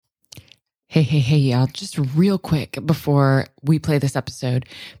Hey, y'all, just real quick before we play this episode.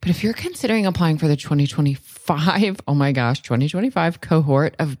 But if you're considering applying for the 2025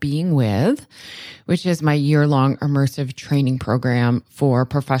 cohort of Being With, which is my year-long immersive training program for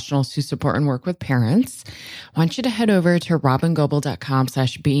professionals who support and work with parents, I want you to head over to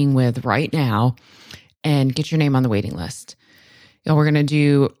robingoble.com/beingwith right now and get your name on the waiting list. We're going to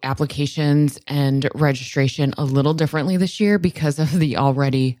do applications and registration a little differently this year because of the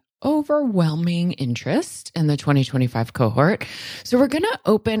already overwhelming interest in the 2025 cohort. So we're going to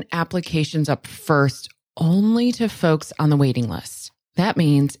open applications up first only to folks on the waiting list. That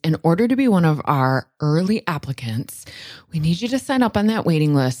means in order to be one of our early applicants, we need you to sign up on that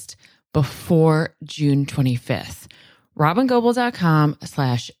waiting list before June 25th.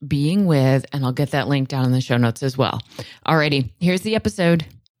 robingoble.com/beingwith, and I'll get that link down in the show notes as well. Alrighty, here's the episode.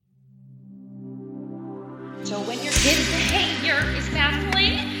 So when your kid's behavior is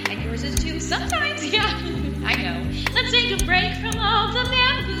baffling, and yours is too sometimes, yeah, I know. Let's take a break from all the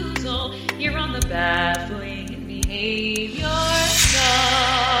bamboozle here on the Baffling Behavior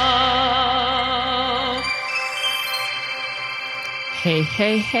Show.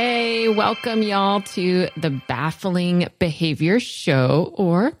 Hey, welcome y'all to the Baffling Behavior Show,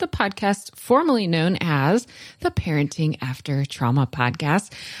 or the podcast formerly known as the Parenting After Trauma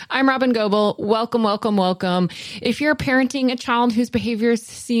podcast. I'm Robin Goble. Welcome. If you're parenting a child whose behaviors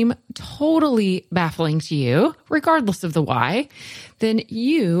seem totally baffling to you, regardless of the why, then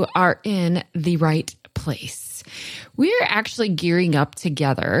you are in the right place. We're actually gearing up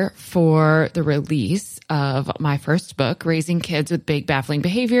together for the release of my first book, Raising Kids with Big Baffling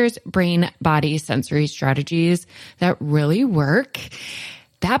Behaviors, Brain, Body, Sensory Strategies That Really Work.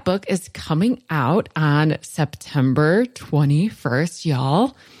 That book is coming out on September 21st,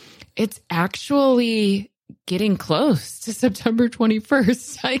 y'all. It's actually getting close to September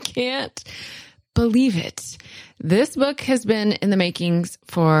 21st. I can't believe it. This book has been in the makings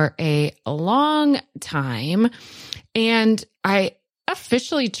for a long time, and I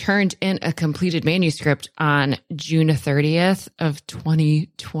officially turned in a completed manuscript on June 30th of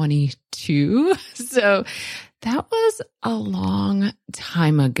 2022. So that was a long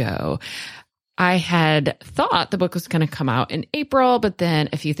time ago. I had thought the book was going to come out in April, but then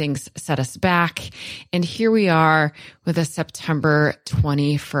a few things set us back. And here we are with a September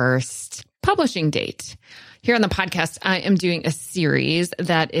 21st publishing date. Here on the podcast, I am doing a series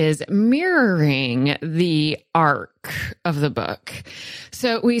that is mirroring the arc of the book.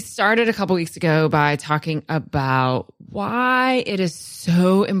 So we started a couple weeks ago by talking about why it is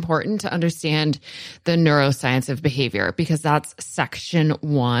so important to understand the neuroscience of behavior, because that's section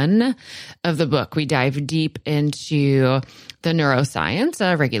 1 of the book. We dive deep into the neuroscience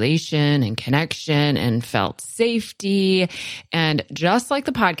of regulation and connection and felt safety. And just like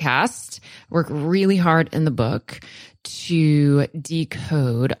the podcast, work really hard in the book to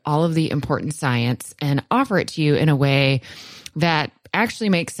decode all of the important science and offer it to you in a way that actually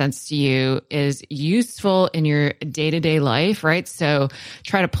makes sense to you, is useful in your day-to-day life, right? So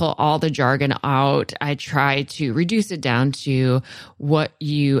try to pull all the jargon out. I try to reduce it down to what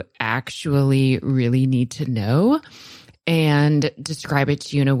you actually really need to know and describe it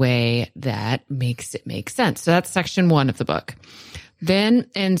to you in a way that makes it make sense. So that's section 1 of the book. Then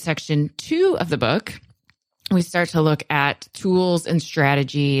in section 2 of the book, we start to look at tools and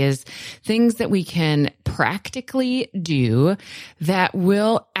strategies, things that we can practically do that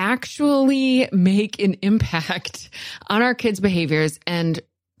will actually make an impact on our kids' behaviors. And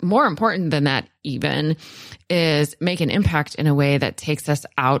more important than that even is make an impact in a way that takes us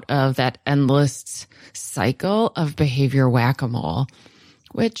out of that endless cycle of behavior whack-a-mole,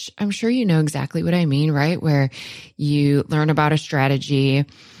 which I'm sure you know exactly what I mean, right? Where you learn about a strategy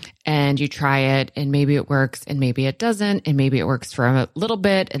and you try it and maybe it works and maybe it doesn't, and maybe it works for a little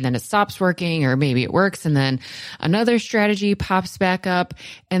bit and then it stops working, or maybe it works and then another strategy pops back up.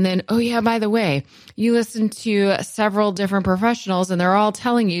 And then, oh yeah, by the way, you listen to several different professionals and they're all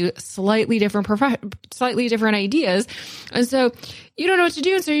telling you slightly different ideas. And so you don't know what to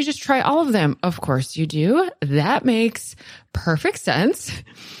do. And so you just try all of them. Of course you do. That makes perfect sense.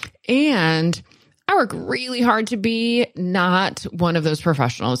 And I work really hard to be not one of those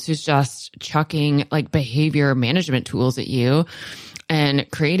professionals who's just chucking like behavior management tools at you and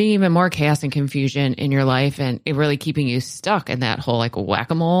creating even more chaos and confusion in your life and it really keeping you stuck in that whole like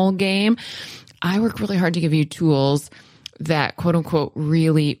whack-a-mole game. I work really hard to give you tools that quote unquote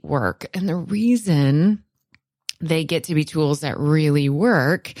really work. And the reason they get to be tools that really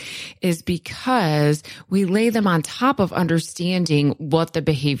work is because we lay them on top of understanding what the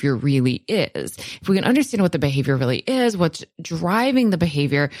behavior really is. If we can understand what the behavior really is, what's driving the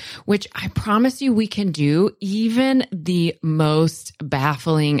behavior, which I promise you we can do, even the most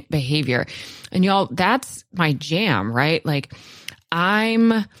baffling behavior. And y'all, that's my jam, right? Like,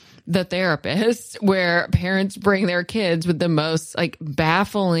 I'm the therapist where parents bring their kids with the most like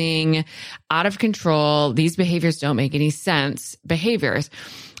baffling, out of control, these behaviors don't make any sense behaviors.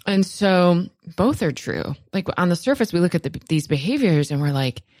 And so both are true. Like on the surface, we look at these behaviors and we're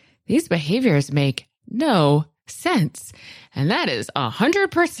like, these behaviors make no sense. And that is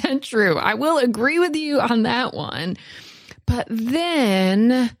 100% true. I will agree with you on that one. But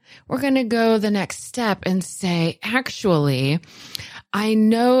then we're going to go the next step and say, actually, I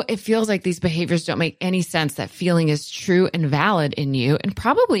know it feels like these behaviors don't make any sense. That feeling is true and valid in you and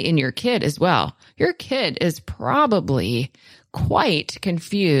probably in your kid as well. Your kid is probably quite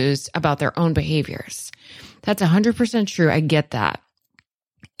confused about their own behaviors. That's 100% true. I get that.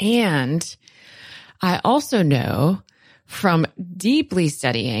 And I also know from deeply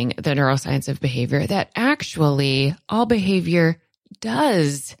studying the neuroscience of behavior that actually all behavior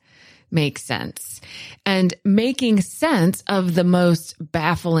does make sense. And making sense of the most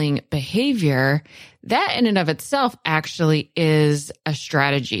baffling behavior, that in and of itself actually is a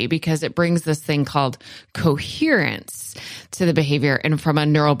strategy because it brings this thing called coherence to the behavior. And from a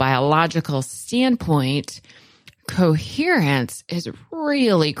neurobiological standpoint, coherence is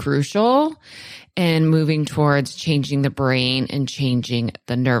really crucial in moving towards changing the brain and changing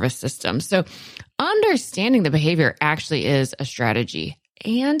the nervous system. So understanding the behavior actually is a strategy.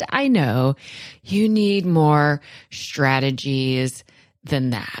 And I know you need more strategies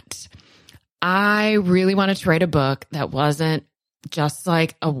than that. I really wanted to write a book that wasn't just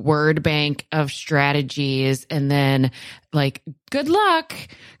like a word bank of strategies and then like, good luck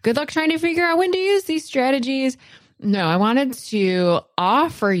trying to figure out when to use these strategies. No, I wanted to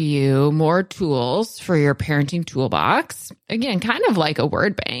offer you more tools for your parenting toolbox. Again, kind of like a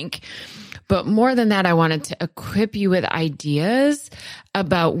word bank. But more than that, I wanted to equip you with ideas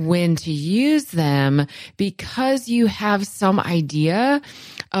about when to use them because you have some idea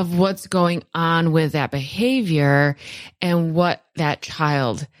of what's going on with that behavior and what that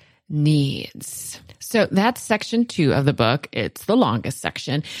child needs. So that's section 2 of the book. It's the longest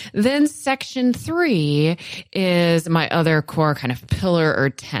section. Then section 3 is my other core kind of pillar or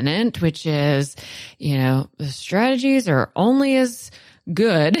tenet, which is, the strategies are only as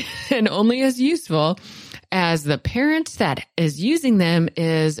good and only as useful as the parent that is using them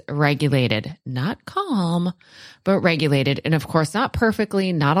is regulated, not calm, but regulated. And of course, not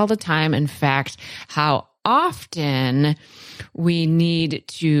perfectly, not all the time. In fact, how often we need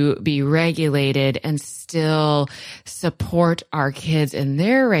to be regulated and still support our kids in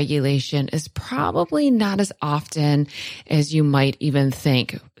their regulation is probably not as often as you might even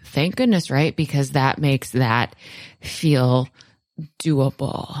think. Thank goodness, right? Because that makes that feel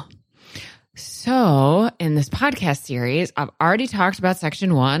doable. So in this podcast series, I've already talked about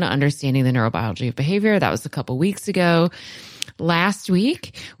section 1, understanding the neurobiology of behavior. That was a couple weeks ago. Last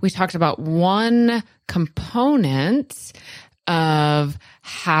week, we talked about one component of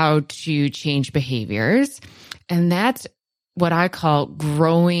how to change behaviors, and that's what I call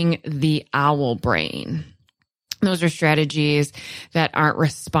growing the owl brain. Those are strategies that aren't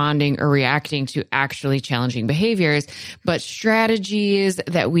responding or reacting to actually challenging behaviors, but strategies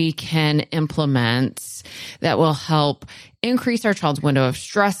that we can implement that will help increase our child's window of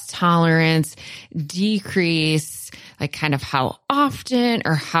stress tolerance, decrease like kind of how often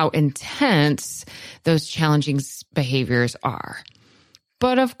or how intense those challenging behaviors are.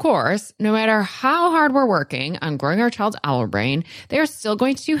 But of course, no matter how hard we're working on growing our child's owl brain, they are still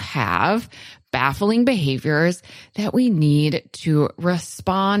going to have baffling behaviors that we need to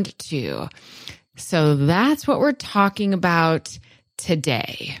respond to. So that's what we're talking about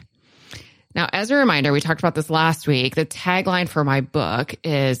today. Now, as a reminder, we talked about this last week. The tagline for my book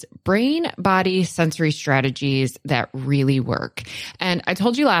is Brain Body Sensory Strategies That Really Work. And I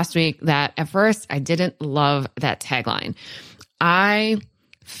told you last week that at first I didn't love that tagline. I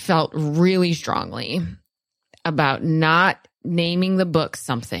felt really strongly about not naming the book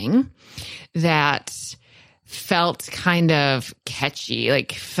something that felt kind of catchy,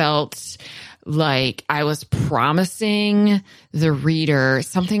 like felt like I was promising the reader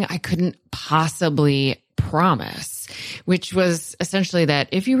something I couldn't possibly promise, which was essentially that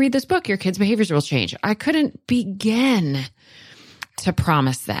if you read this book, your kids' behaviors will change. I couldn't begin to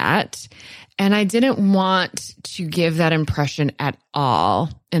promise that. And I didn't want to give that impression at all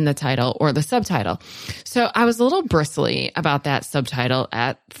in the title or the subtitle. So I was a little bristly about that subtitle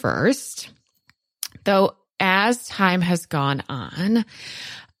at first, though as time has gone on,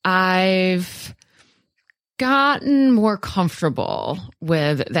 I've gotten more comfortable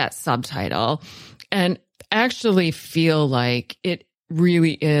with that subtitle and actually feel like it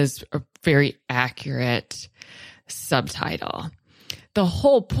really is a very accurate subtitle. The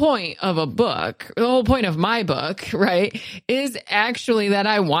whole point of a book, the whole point of my book, right, is actually that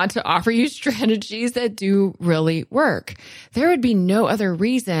I want to offer you strategies that do really work. There would be no other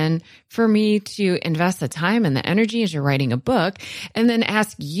reason for me to invest the time and the energy into writing a book and then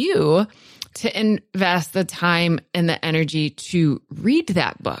ask you to invest the time and the energy to read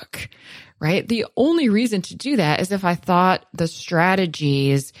that book, right? The only reason to do that is if I thought the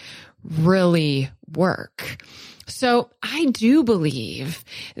strategies really work. So I do believe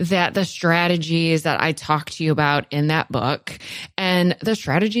that the strategies that I talk to you about in that book and the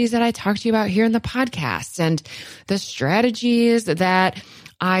strategies that I talk to you about here in the podcast and the strategies that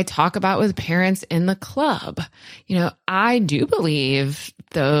I talk about with parents in the club, I do believe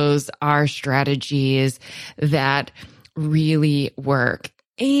those are strategies that really work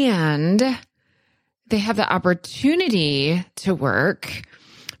and they have the opportunity to work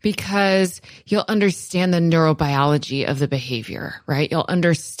because you'll understand the neurobiology of the behavior, right? You'll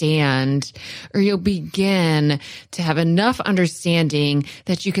understand, or you'll begin to have enough understanding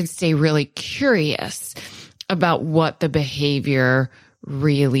that you can stay really curious about what the behavior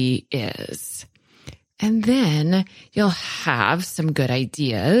really is. And then you'll have some good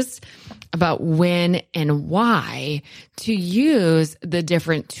ideas about when and why to use the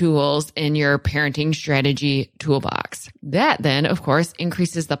different tools in your parenting strategy toolbox. That then, of course,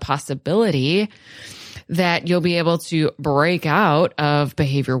 increases the possibility that you'll be able to break out of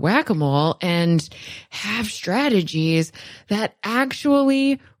behavior whack-a-mole and have strategies that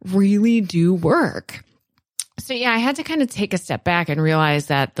actually really do work. So yeah, I had to kind of take a step back and realize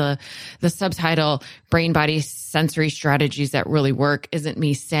that the subtitle, Brain, Body, Sensory Strategies That Really Work, isn't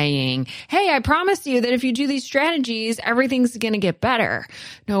me saying, hey, I promise you that if you do these strategies, everything's going to get better.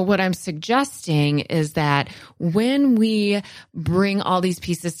 No, what I'm suggesting is that when we bring all these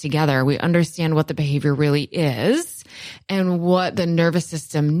pieces together, we understand what the behavior really is and what the nervous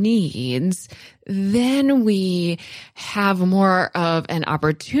system needs, then we have more of an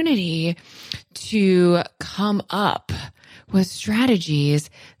opportunity to come up with strategies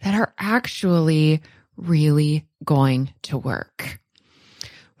that are actually really going to work.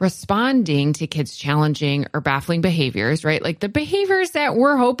 Responding to kids' challenging or baffling behaviors, right? Like the behaviors that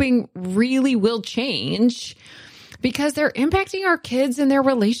we're hoping really will change because they're impacting our kids and their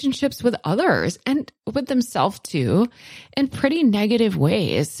relationships with others and with themselves too in pretty negative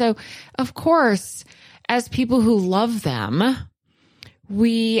ways. So, of course, as people who love them,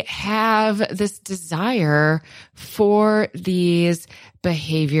 we have this desire for these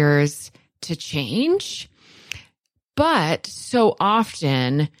behaviors to change. But so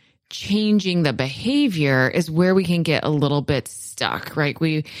often, changing the behavior is where we can get a little bit stuck, right?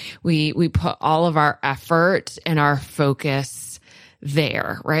 We put all of our effort and our focus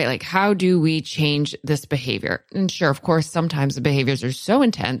there, right? Like, how do we change this behavior? And sure, of course, sometimes the behaviors are so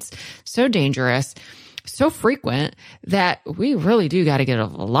intense, so dangerous, so frequent that we really do got to get a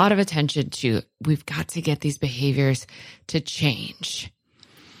lot of attention to. We've got to get these behaviors to change.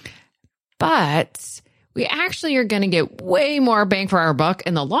 But we actually are going to get way more bang for our buck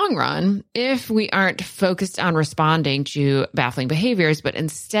in the long run if we aren't focused on responding to baffling behaviors, but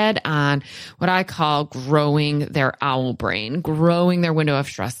instead on what I call growing their owl brain, growing their window of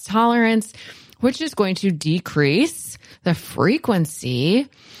stress tolerance, which is going to decrease the frequency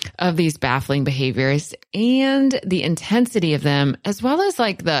of these baffling behaviors and the intensity of them, as well as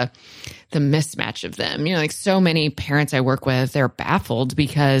like the mismatch of them. Like so many parents I work with, they're baffled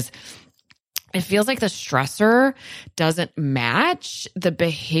because it feels like the stressor doesn't match the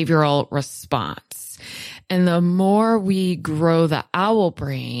behavioral response. And the more we grow the owl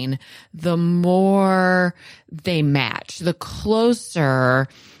brain, the more they match. The closer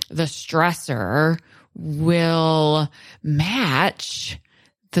the stressor will match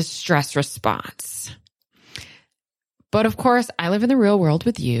the stress response. But of course, I live in the real world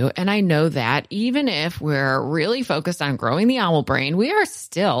with you, and I know that even if we're really focused on growing the owl brain, we are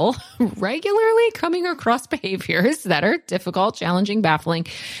still regularly coming across behaviors that are difficult, challenging, baffling,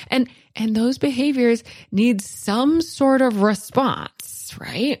 and those behaviors need some sort of response,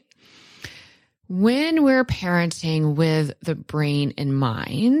 right? When we're parenting with the brain in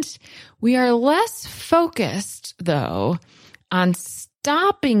mind, we are less focused, though, on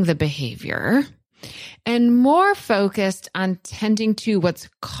stopping the behavior and more focused on tending to what's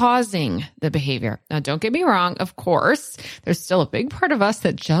causing the behavior. Now, don't get me wrong. Of course, there's still a big part of us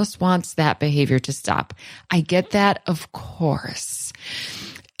that just wants that behavior to stop. I get that, of course.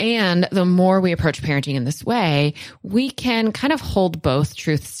 And the more we approach parenting in this way, we can kind of hold both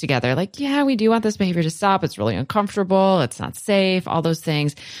truths together. Like, yeah, we do want this behavior to stop. It's really uncomfortable. It's not safe, all those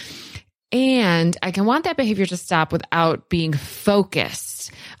things. And I can want that behavior to stop without being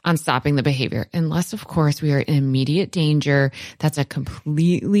focused on stopping the behavior. Unless, of course, we are in immediate danger. That's a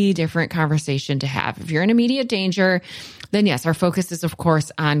completely different conversation to have. If you're in immediate danger, then yes, our focus is, of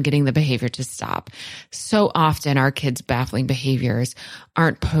course, on getting the behavior to stop. So often our kids' baffling behaviors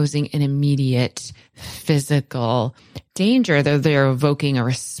aren't posing an immediate physical danger, though they're evoking a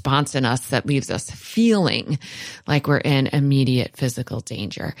response in us that leaves us feeling like we're in immediate physical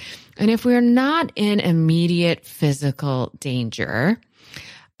danger. And if we're not in immediate physical danger,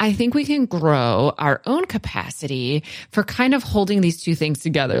 I think we can grow our own capacity for kind of holding these two things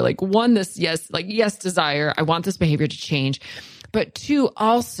together. Like one, this yes desire, I want this behavior to change. But two,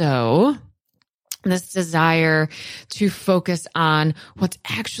 also this desire to focus on what's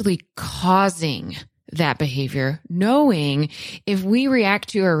actually causing that behavior, knowing if we react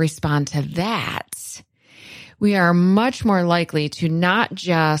to or respond to that, we are much more likely to not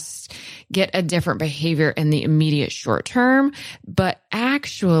just get a different behavior in the immediate short term, but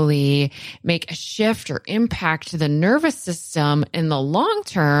actually make a shift or impact the nervous system in the long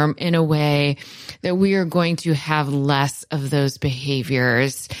term in a way that we are going to have less of those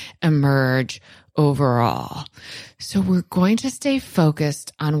behaviors emerge overall. So we're going to stay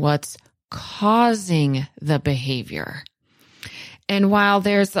focused on what's causing the behavior. And while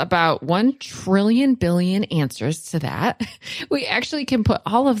there's about 1 trillion billion answers to that, we actually can put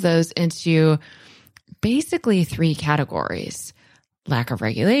all of those into basically 3 categories: lack of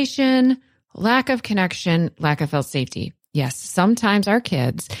regulation, lack of connection, lack of felt safety. Yes, sometimes our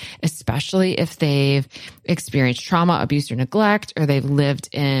kids, especially if they've experienced trauma, abuse, or neglect, or they've lived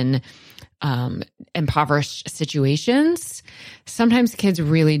in impoverished situations, sometimes kids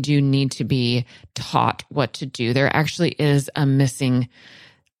really do need to be taught what to do. There actually is a missing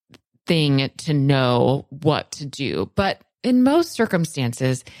thing to know what to do. But in most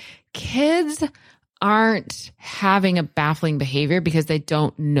circumstances, kids aren't having a baffling behavior because they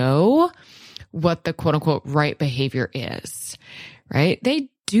don't know what the quote unquote right behavior is, right?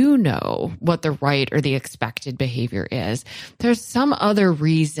 They do know what the right or the expected behavior is. There's some other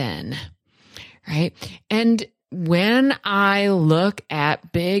reason, right? And when I look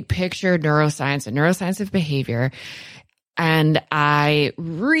at big picture neuroscience and neuroscience of behavior, and I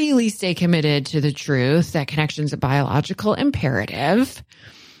really stay committed to the truth that connection is a biological imperative,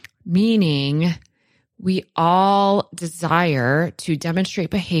 meaning we all desire to demonstrate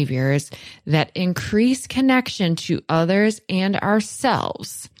behaviors that increase connection to others and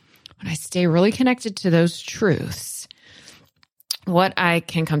ourselves. When I stay really connected to those truths, what I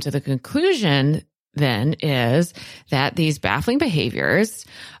can come to the conclusion then is that these baffling behaviors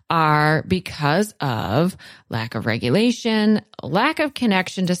are because of lack of regulation, lack of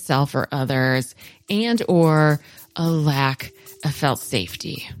connection to self or others, and or a lack of felt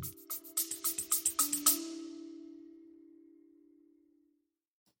safety.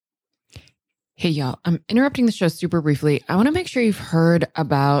 Hey, y'all, I'm interrupting the show super briefly. I want to make sure you've heard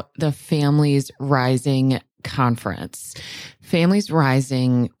about the Families Rising conference. Families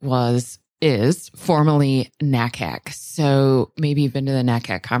Rising is formerly NACAC. So maybe you've been to the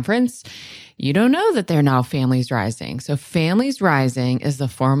NACAC conference. You don't know that they're now Families Rising. So Families Rising is the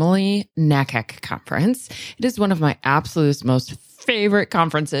formerly NACAC conference. It is one of my absolute most favorite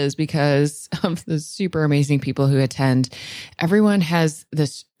conferences because of the super amazing people who attend. Everyone has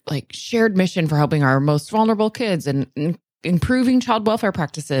this shared mission for helping our most vulnerable kids and improving child welfare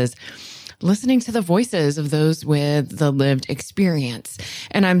practices, listening to the voices of those with the lived experience.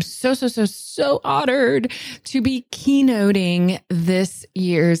 And I'm so honored to be keynoting this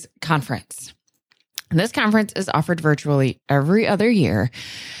year's conference. And this conference is offered virtually every other year,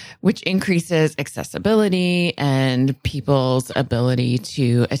 which increases accessibility and people's ability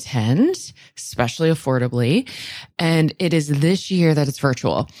to attend, especially affordably. And it is this year that it's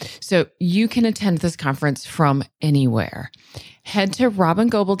virtual. So you can attend this conference from anywhere. Head to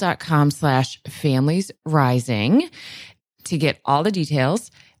robingoble.com/familiesrising to get all the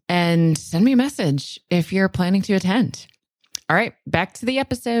details and send me a message if you're planning to attend. All right, back to the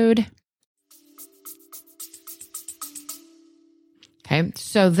episode. Okay,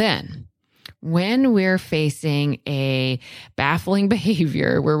 so then when we're facing a baffling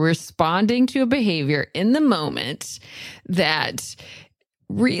behavior, we're responding to a behavior in the moment that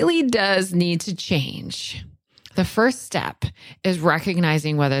really does need to change, the first step is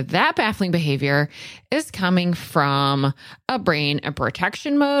recognizing whether that baffling behavior is coming from a brain in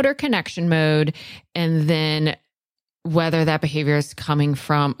protection mode or connection mode, and then whether that behavior is coming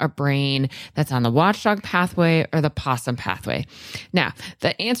from a brain that's on the Watchdog pathway or the Possum pathway. Now,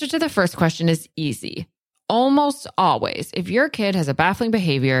 the answer to the first question is easy. Almost always, if your kid has a baffling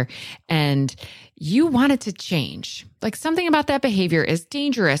behavior and you want it to change, like something about that behavior is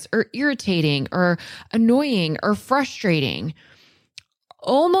dangerous or irritating or annoying or frustrating,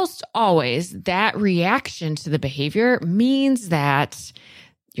 almost always that reaction to the behavior means that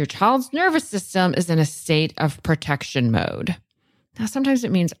your child's nervous system is in a state of protection mode. Now, sometimes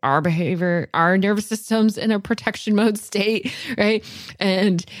it means our nervous system's in a protection mode state, right?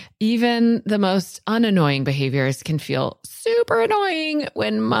 And even the most unannoying behaviors can feel super annoying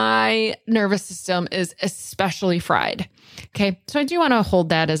when my nervous system is especially fried. Okay, so I do want to hold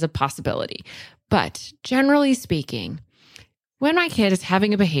that as a possibility. But generally speaking, when my kid is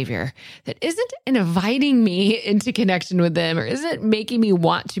having a behavior that isn't inviting me into connection with them or isn't making me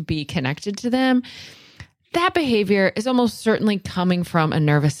want to be connected to them, that behavior is almost certainly coming from a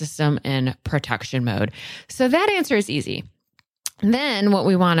nervous system in protection mode. So that answer is easy. Then what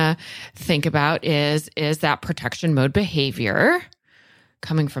we want to think about is that protection mode behavior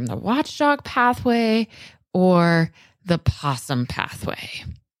coming from the Watchdog pathway or the Possum pathway?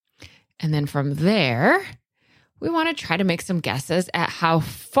 And then from there, we want to try to make some guesses at how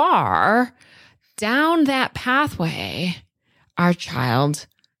far down that pathway our child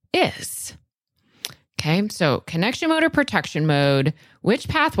is. Okay, so connection mode or protection mode, which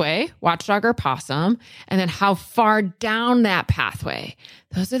pathway, Watchdog or Possum, and then how far down that pathway.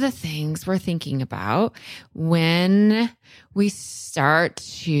 Those are the things we're thinking about when we start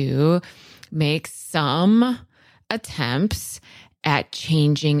to make some attempts at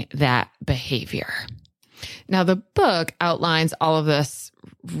changing that behavior. Now, the book outlines all of this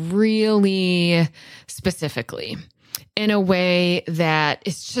really specifically in a way that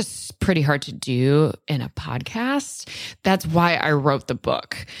it's just pretty hard to do in a podcast. That's why I wrote the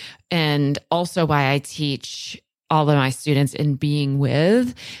book, and also why I teach all of my students in Being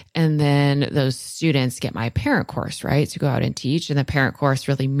With, and then those students get my parent course, right, to go out and teach, and the parent course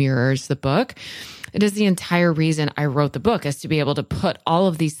really mirrors the book. It is the entire reason I wrote the book, is to be able to put all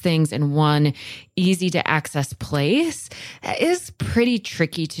of these things in one easy to access place. That is pretty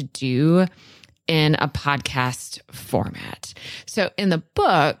tricky to do in a podcast format. So in the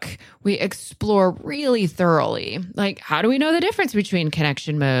book, we explore really thoroughly, like, how do we know the difference between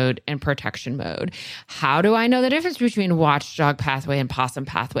connection mode and protection mode? How do I know the difference between Watchdog pathway and Possum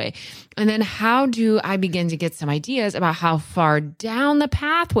pathway? And then how do I begin to get some ideas about how far down the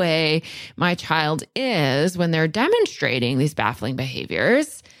pathway my child is when they're demonstrating these baffling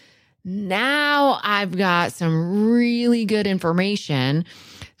behaviors? Now I've got some really good information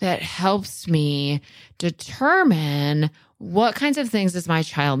that helps me determine what kinds of things does my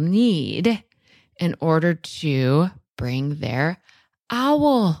child need in order to bring their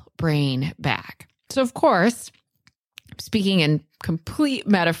owl brain back. So, of course, I'm speaking in complete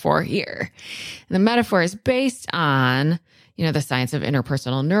metaphor here. And the metaphor is based on, the science of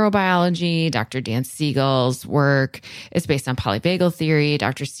interpersonal neurobiology, Dr. Dan Siegel's work. It's based on polyvagal theory,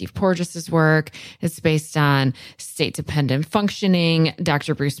 Dr. Steve Porges's work. It's based on state-dependent functioning,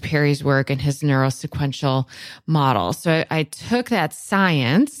 Dr. Bruce Perry's work and his neurosequential model. So I took that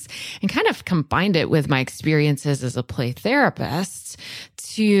science and kind of combined it with my experiences as a play therapist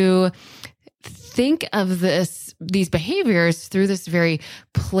to think of these behaviors through this very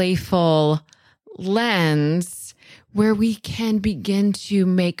playful lens, where we can begin to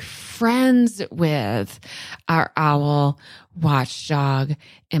make friends with our owl, Watchdog,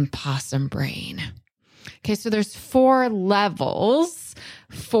 and Possum brain. Okay, so there's 4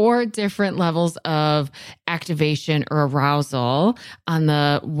 different levels of activation or arousal on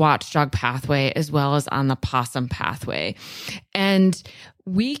the Watchdog pathway as well as on the Possum pathway. And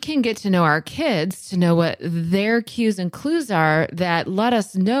we can get to know our kids to know what their cues and clues are that let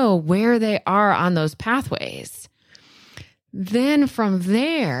us know where they are on those pathways. Then from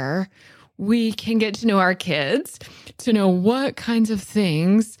there, we can get to know our kids to know what kinds of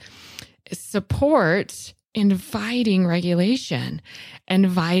things support inviting regulation,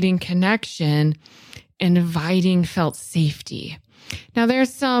 inviting connection, inviting felt safety. Now,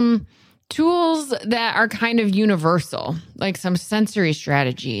 there's some tools that are kind of universal, like some sensory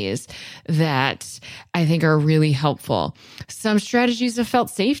strategies that I think are really helpful. Some strategies of felt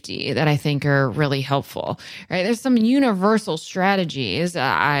safety that I think are really helpful, right? There's some universal strategies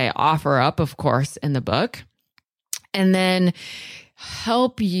I offer up, of course, in the book. And then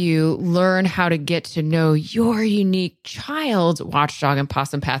help you learn how to get to know your unique child's watchdog and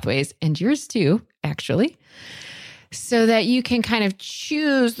possum pathways, and yours too, actually, so that you can kind of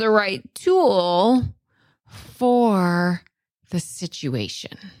choose the right tool for the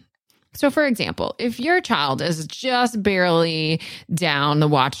situation. So for example, if your child is just barely down the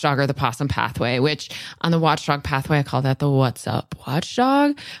watchdog or the possum pathway, which on the watchdog pathway, I call that the what's up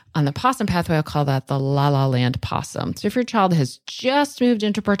watchdog. On the possum pathway, I'll call that the la la land possum. So if your child has just moved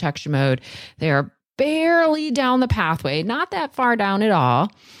into protection mode, they are barely down the pathway, not that far down at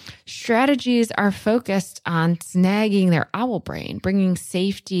all, strategies are focused on snagging their owl brain, bringing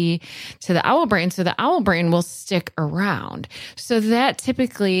safety to the owl brain so the owl brain will stick around. So that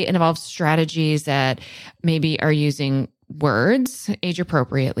typically involves strategies that maybe are using words age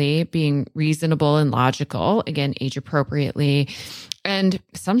appropriately, being reasonable and logical, again, age appropriately. And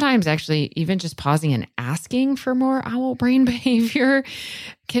sometimes actually even just pausing and asking for more owl brain behavior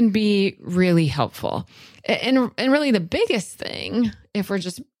can be really helpful. And really the biggest thing, if we're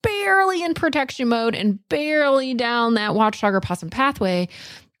just barely in protection mode and barely down that watchdog or possum pathway,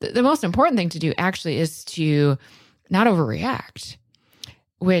 the most important thing to do actually is to not overreact,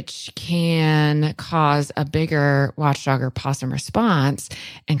 which can cause a bigger watchdog or possum response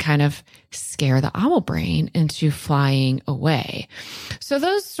and kind of scare the owl brain into flying away. So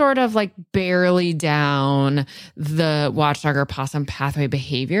those sort of like barely down the watchdog or possum pathway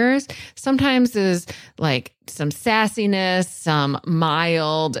behaviors sometimes is like some sassiness, some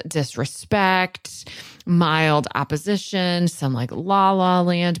mild disrespect, mild opposition, some like la la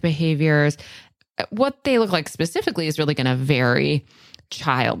land behaviors. What they look like specifically is really going to vary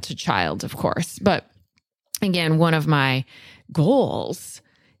child to child, of course. But again, one of my goals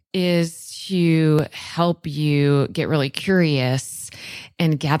is to help you get really curious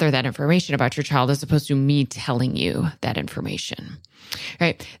and gather that information about your child as opposed to me telling you that information.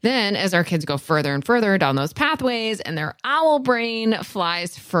 Right. Then as our kids go further and further down those pathways and their owl brain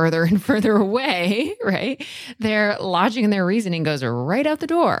flies further and further away, right? Their logic and their reasoning goes right out the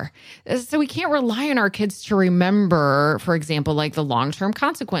door. So we can't rely on our kids to remember, for example, like the long-term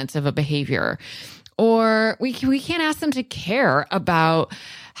consequence of a behavior, or we can't ask them to care about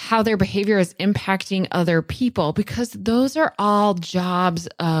how their behavior is impacting other people, because those are all jobs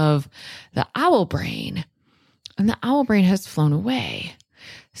of the owl brain. And the owl brain has flown away.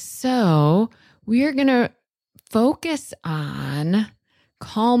 So we are going to focus on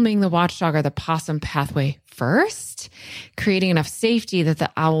calming the watchdog or the possum pathway first, creating enough safety that the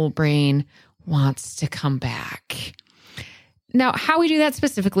owl brain wants to come back. Now, how we do that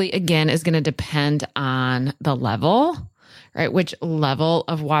specifically, again, is going to depend on the level, right? Which level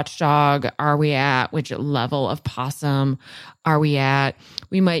of watchdog are we at? Which level of possum are we at?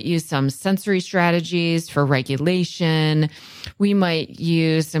 We might use some sensory strategies for regulation. We might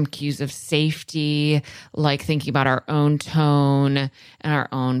use some cues of safety, like thinking about our own tone and our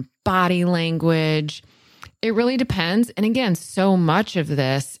own body language. It really depends. And again, so much of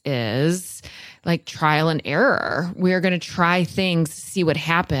this is like trial and error. We are going to try things, see what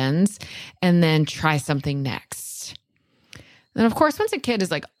happens, and then try something next. And of course, once a kid is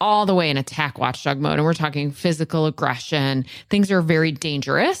like all the way in attack watchdog mode, and we're talking physical aggression, things are very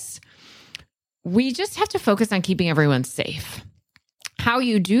dangerous, we just have to focus on keeping everyone safe. How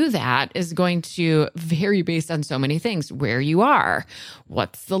you do that is going to vary based on so many things. Where you are,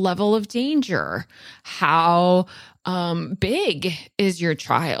 what's the level of danger, how big is your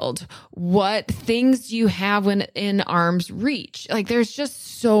child, what things do you have when in arm's reach. Like there's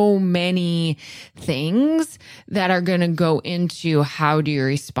just so many things that are going to go into how do you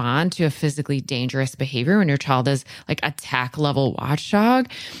respond to a physically dangerous behavior when your child is like attack level watchdog.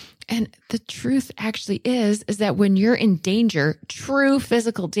 And the truth actually is that when you're in danger, true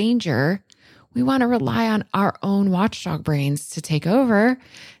physical danger, we want to rely on our own watchdog brains to take over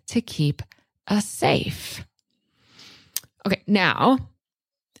to keep us safe. Okay, now,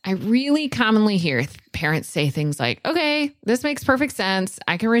 I really commonly hear parents say things like, okay, this makes perfect sense.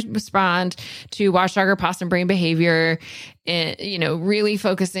 I can respond to watchdog or possum brain behavior, really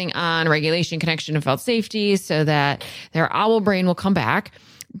focusing on regulation, connection, and felt safety so that their owl brain will come back.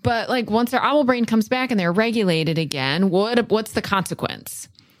 But like once their owl brain comes back and they're regulated again, what's the consequence?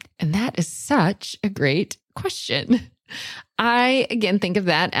 And that is such a great question. I, again, think of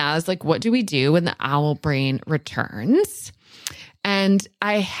that as like, what do we do when the owl brain returns? And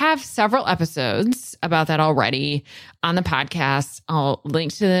I have several episodes about that already on the podcast. I'll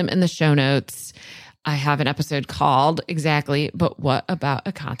link to them in the show notes. I have an episode called exactly, but what about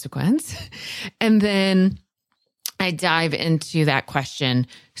a consequence? And then I dive into that question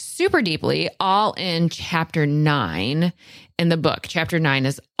super deeply, all in chapter 9 in the book. Chapter 9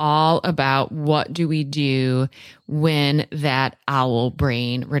 is all about what do we do when that owl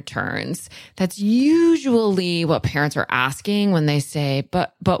brain returns. That's usually what parents are asking when they say,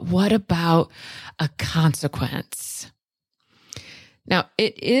 but what about a consequence? Now,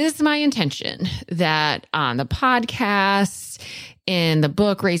 it is my intention that on the podcast, in the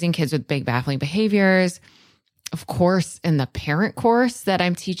book, Raising Kids with Big Baffling Behaviors, of course, in the parent course that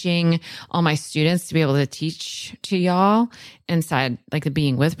I'm teaching all my students to be able to teach to y'all inside like the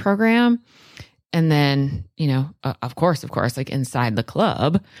Being With program. And then, of course, like inside the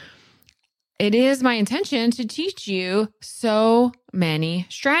club, it is my intention to teach you so many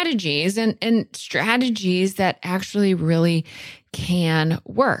strategies and strategies that actually really can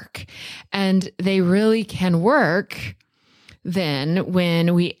work. And they really can work then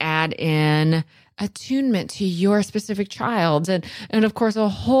when we add in attunement to your specific child. And of course, a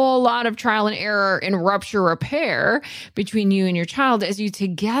whole lot of trial and error and rupture repair between you and your child as you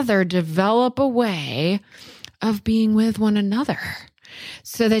together develop a way of being with one another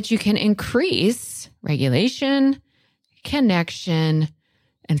so that you can increase regulation, connection,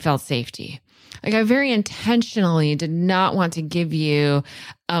 and felt safety. Like I very intentionally did not want to give you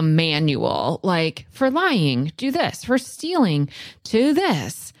a manual, like for lying, do this, for stealing, do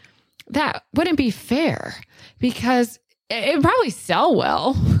this. That wouldn't be fair because it would probably sell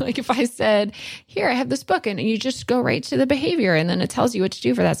well. Like if I said, here, I have this book and you just go right to the behavior and then it tells you what to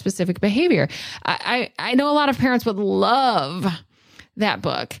do for that specific behavior. I know a lot of parents would love that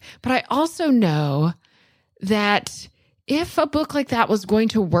book, but I also know that if a book like that was going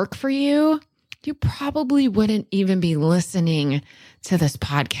to work for you, you probably wouldn't even be listening to this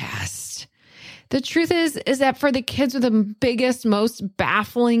podcast. The truth is that for the kids with the biggest, most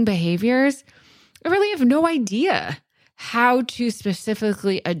baffling behaviors, I really have no idea how to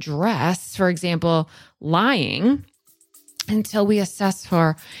specifically address, for example, lying until we assess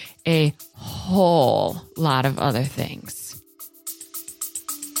for a whole lot of other things.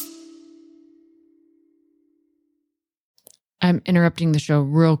 I'm interrupting the show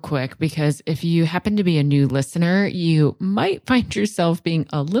real quick because if you happen to be a new listener, you might find yourself being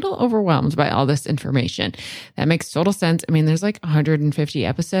a little overwhelmed by all this information. That makes total sense. I mean, there's like 150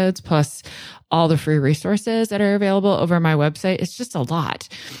 episodes plus all the free resources that are available over my website. It's just a lot.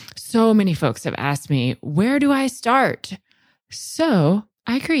 So many folks have asked me, where do I start? So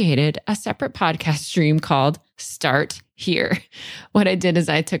I created a separate podcast stream called Start Here. What I did is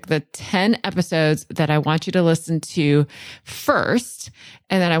I took the 10 episodes that I want you to listen to first,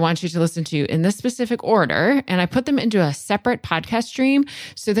 and that I want you to listen to in this specific order, and I put them into a separate podcast stream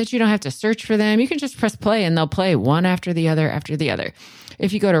so that you don't have to search for them. You can just press play and they'll play one after the other after the other.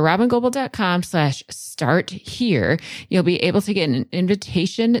 If you go to robingoble.com/start here, you'll be able to get an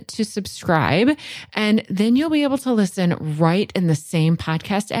invitation to subscribe, and then you'll be able to listen right in the same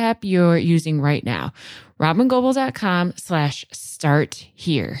podcast app you're using right now. robingoble.com/start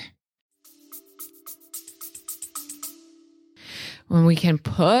here. When we can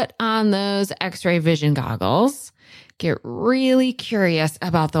put on those X-ray vision goggles, get really curious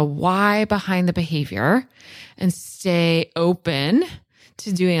about the why behind the behavior, and stay open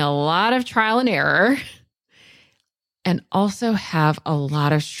to doing a lot of trial and error, and also have a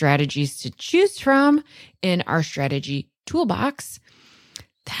lot of strategies to choose from in our strategy toolbox,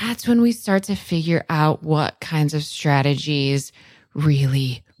 that's when we start to figure out what kinds of strategies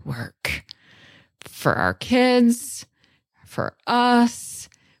really work for our kids, for us,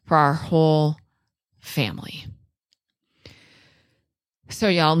 for our whole family. So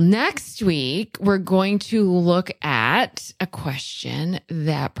y'all, next week, we're going to look at a question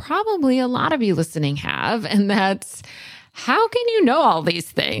that probably a lot of you listening have, and that's, how can you know all these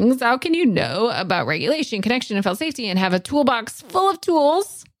things? How can you know about regulation, connection, and felt safety and have a toolbox full of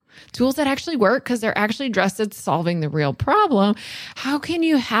tools that actually work because they're actually addressed at solving the real problem? How can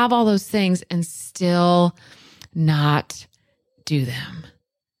you have all those things and still not do them?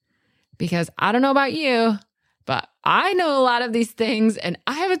 Because I don't know about you, but I know a lot of these things, and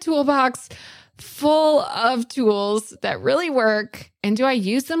I have a toolbox full of tools that really work. And do I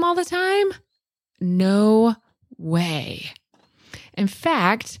use them all the time? No way. In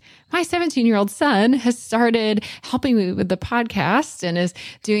fact, my 17-year-old son has started helping me with the podcast and is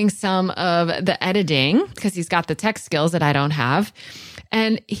doing some of the editing because he's got the tech skills that I don't have.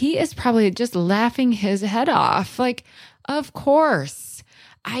 And he is probably just laughing his head off. Like, of course,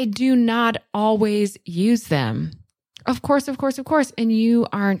 I do not always use them. Of course. And you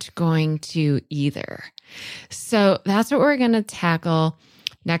aren't going to either. So that's what we're going to tackle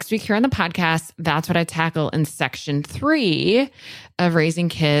Next week here on the podcast, that's what I tackle in section 3 of raising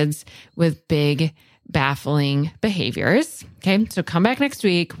kids with big, baffling behaviors. Okay, so come back next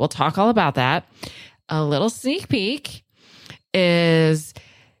week. We'll talk all about that. A little sneak peek is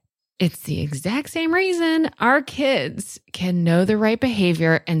it's the exact same reason our kids can know the right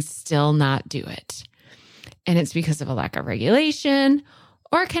behavior and still not do it. And it's because of a lack of regulation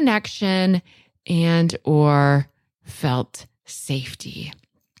or connection and or felt safety.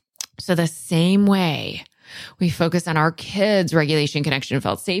 So the same way we focus on our kids' regulation, connection, and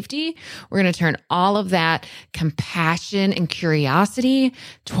felt safety, we're going to turn all of that compassion and curiosity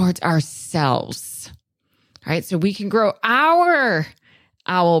towards ourselves. All right, so we can grow our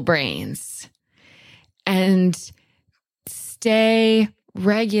owl brains and stay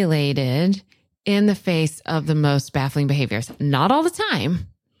regulated in the face of the most baffling behaviors. Not all the time,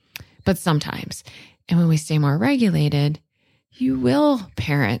 but sometimes. And when we stay more regulated, you will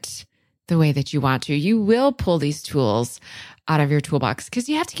parent the way that you want to. You will pull these tools out of your toolbox because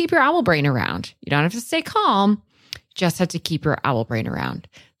you have to keep your owl brain around. You don't have to stay calm. You just have to keep your owl brain around.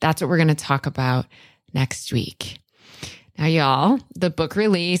 That's what we're going to talk about next week. Now, y'all, the book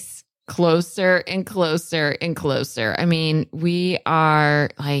release closer and closer and closer. I mean, we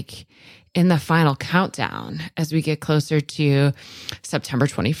are like in the final countdown as we get closer to September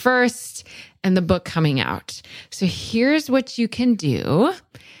 21st and the book coming out. So here's what you can do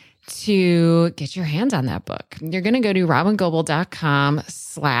to get your hands on that book. You're going to go to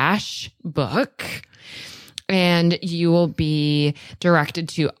robingoble.com/book. And you will be directed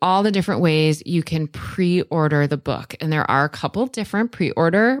to all the different ways you can pre-order the book. And there are a couple different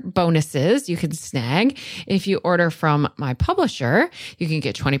pre-order bonuses you can snag. If you order from my publisher, you can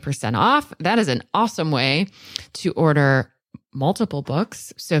get 20% off. That is an awesome way to order multiple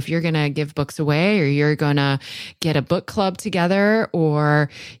books. So if you're going to give books away or you're going to get a book club together or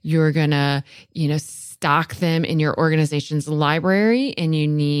you're going to, stock them in your organization's library and you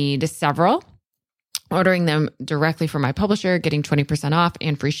need several, ordering them directly from my publisher, getting 20% off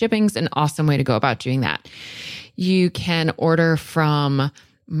and free shipping is an awesome way to go about doing that. You can order from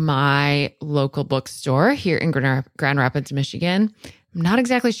my local bookstore here in Grand Rapids, Michigan. I'm not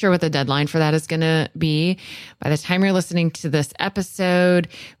exactly sure what the deadline for that is going to be. By the time you're listening to this episode,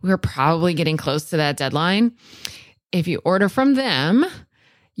 we're probably getting close to that deadline. If you order from them,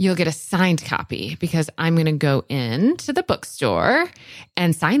 you'll get a signed copy because I'm going to go into the bookstore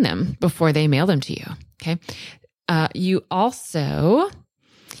and sign them before they mail them to you. Okay. You also,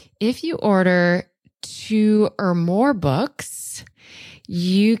 if you order 2 or more books,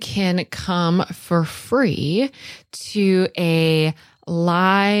 you can come for free to a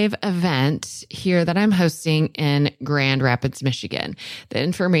live event here that I'm hosting in Grand Rapids, Michigan. The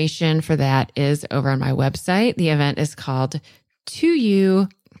information for that is over on my website. The event is called To You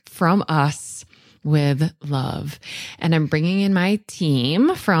From Us with Love. And I'm bringing in my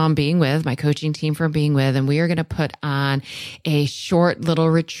team from Being With, my coaching team from Being With, and we are going to put on a short little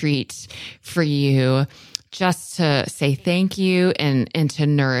retreat for you just to say thank you and to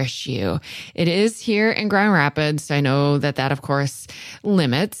nourish you. It is here in Grand Rapids. So I know that of course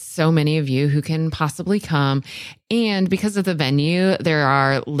limits so many of you who can possibly come. And because of the venue, there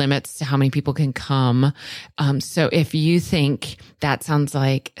are limits to how many people can come. So if you think that sounds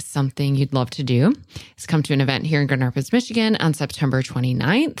like something you'd love to do, is come to an event here in Grand Rapids, Michigan on September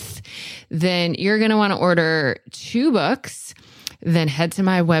 29th, then you're going to want to order 2 books. Then head to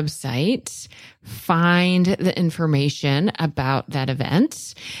my website, find the information about that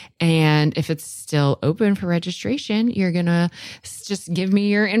event. And if it's still open for registration, you're going to just give me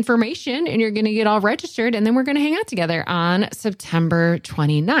your information and you're going to get all registered. And then we're going to hang out together on September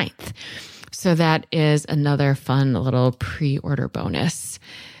 29th. So that is another fun little pre-order bonus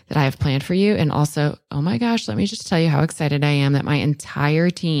that I have planned for you. And also, oh my gosh, let me just tell you how excited I am that my entire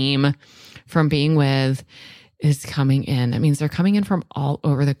team from Being With is coming in. That means they're coming in from all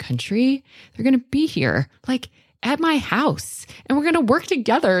over the country. They're going to be here, like at my house, and we're going to work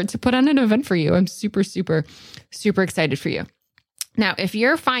together to put on an event for you. I'm super, super, super excited for you. Now, if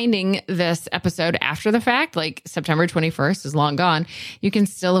you're finding this episode after the fact, like September 21st is long gone, you can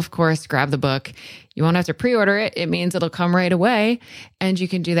still, of course, grab the book. You won't have to pre-order it. It means it'll come right away. And you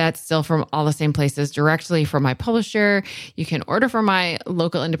can do that still from all the same places, directly from my publisher. You can order from my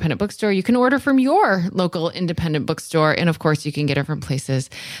local independent bookstore. You can order from your local independent bookstore. And of course, you can get it from places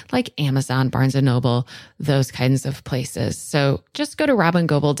like Amazon, Barnes & Noble, those kinds of places. So just go to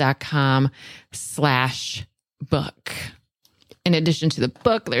robingoble.com/book. In addition to the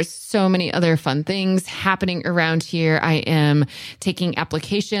book, there's so many other fun things happening around here. I am taking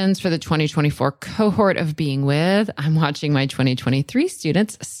applications for the 2024 cohort of Being With. I'm watching my 2023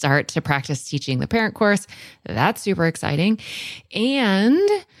 students start to practice teaching the parent course. That's super exciting. And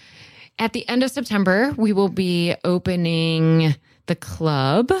at the end of September, we will be opening the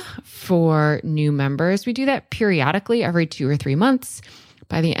club for new members. We do that periodically every 2 or 3 months.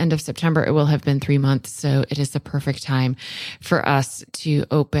 By the end of September, it will have been 3 months. So it is the perfect time for us to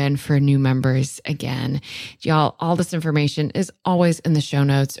open for new members again. Y'all, all this information is always in the show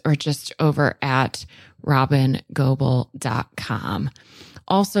notes or just over at robingoebel.com.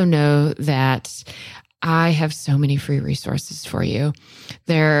 Also know that I have so many free resources for you.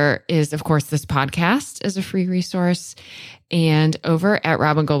 There is, of course, this podcast as a free resource. And over at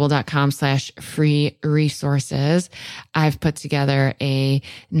robingoebel.com/free resources, I've put together a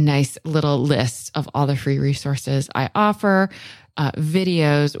nice little list of all the free resources I offer,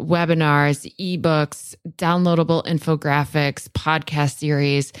 videos, webinars, ebooks, downloadable infographics, podcast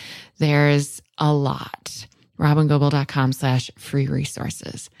series. There's a lot. robingoebel.com/free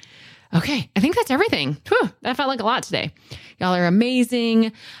resources. Okay, I think that's everything. Whew, that felt like a lot today. Y'all are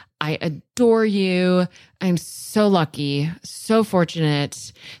amazing. I adore you. I'm so lucky, so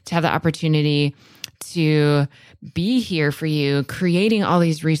fortunate to have the opportunity to be here for you, creating all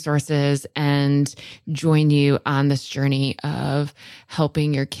these resources and join you on this journey of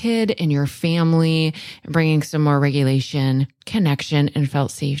helping your kid and your family and bringing some more regulation, connection, and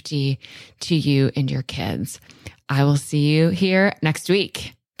felt safety to you and your kids. I will see you here next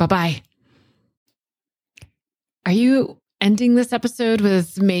week. Bye-bye. Are you ending this episode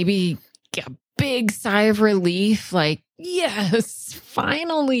with maybe a big sigh of relief? Like, yes,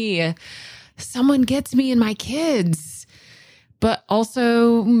 finally, someone gets me and my kids. But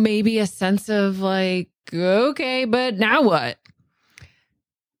also maybe a sense of like, okay, but now what?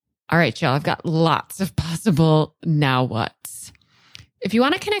 All right, y'all, I've got lots of possible now whats. If you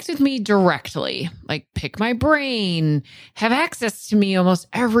want to connect with me directly, like pick my brain, have access to me almost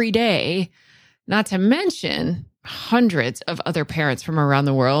every day, not to mention hundreds of other parents from around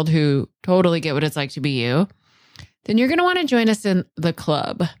the world who totally get what it's like to be you, then you're going to want to join us in the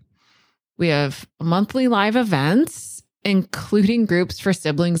club. We have monthly live events, including groups for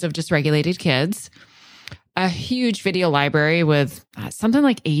siblings of dysregulated kids, a huge video library with something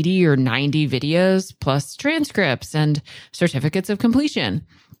like 80 or 90 videos, plus transcripts and certificates of completion.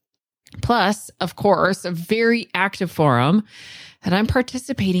 Plus, of course, a very active forum that I'm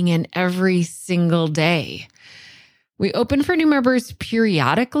participating in every single day. We open for new members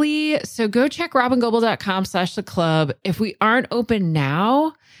periodically, so go check robingoebel.com/the club. If we aren't open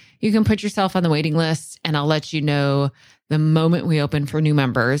now, you can put yourself on the waiting list and I'll let you know the moment we open for new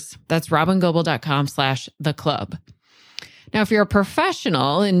members. That's robingoebel.com/the club. Now, if you're a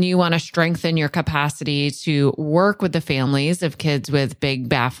professional and you want to strengthen your capacity to work with the families of kids with big,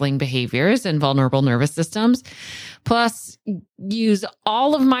 baffling behaviors and vulnerable nervous systems, plus use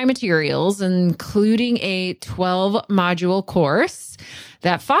all of my materials, including a 12-module course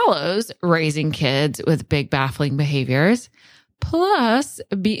that follows raising kids with big, baffling behaviors, plus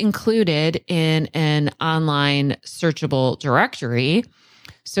be included in an online searchable directory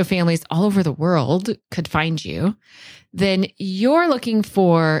so families all over the world could find you, then you're looking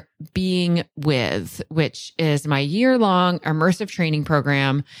for Being With, which is my year-long immersive training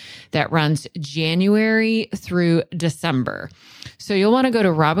program that runs January through December. So you'll want to go to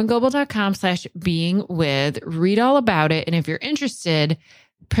robingoebel.com/beingwith, read all about it. And if you're interested,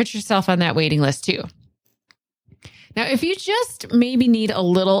 put yourself on that waiting list too. Now, if you just maybe need a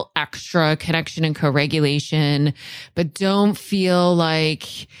little extra connection and co-regulation, but don't feel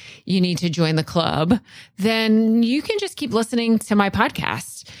like you need to join the club, then you can just keep listening to my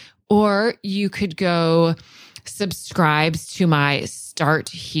podcast. Or you could go subscribe to my Start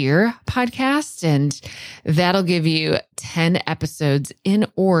Here podcast, and that'll give you 10 episodes in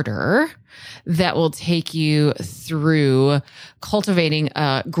order that will take you through cultivating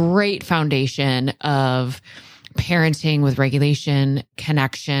a great foundation of parenting with regulation,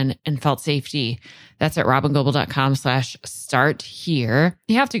 connection, and felt safety. That's at robingoebel.com/start here.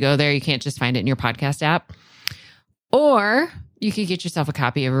 You have to go there. You can't just find it in your podcast app. Or you could get yourself a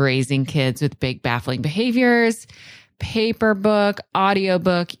copy of Raising Kids with Big Baffling Behaviors, paper book,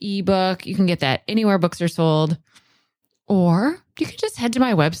 audiobook, ebook. You can get that anywhere books are sold. Or you can just head to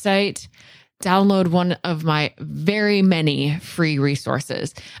my website, download one of my very many free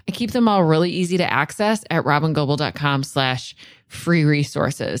resources. I keep them all really easy to access at robingoebel.com/free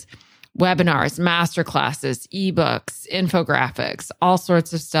resources. Webinars, masterclasses, ebooks, infographics, all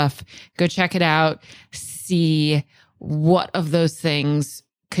sorts of stuff. Go check it out. See what of those things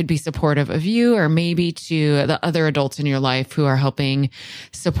could be supportive of you, or maybe to the other adults in your life who are helping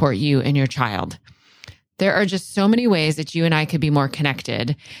support you and your child. There are just so many ways that you and I could be more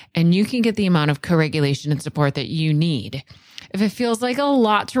connected, and you can get the amount of co-regulation and support that you need. If it feels like a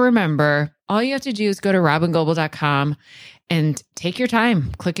lot to remember, all you have to do is go to robingoble.com and take your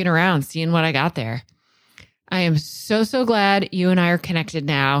time clicking around, seeing what I got there. I am so, so glad you and I are connected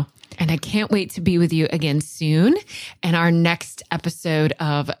now. And I can't wait to be with you again soon in our next episode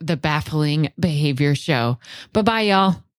of the Baffling Behavior Show. Bye-bye, y'all.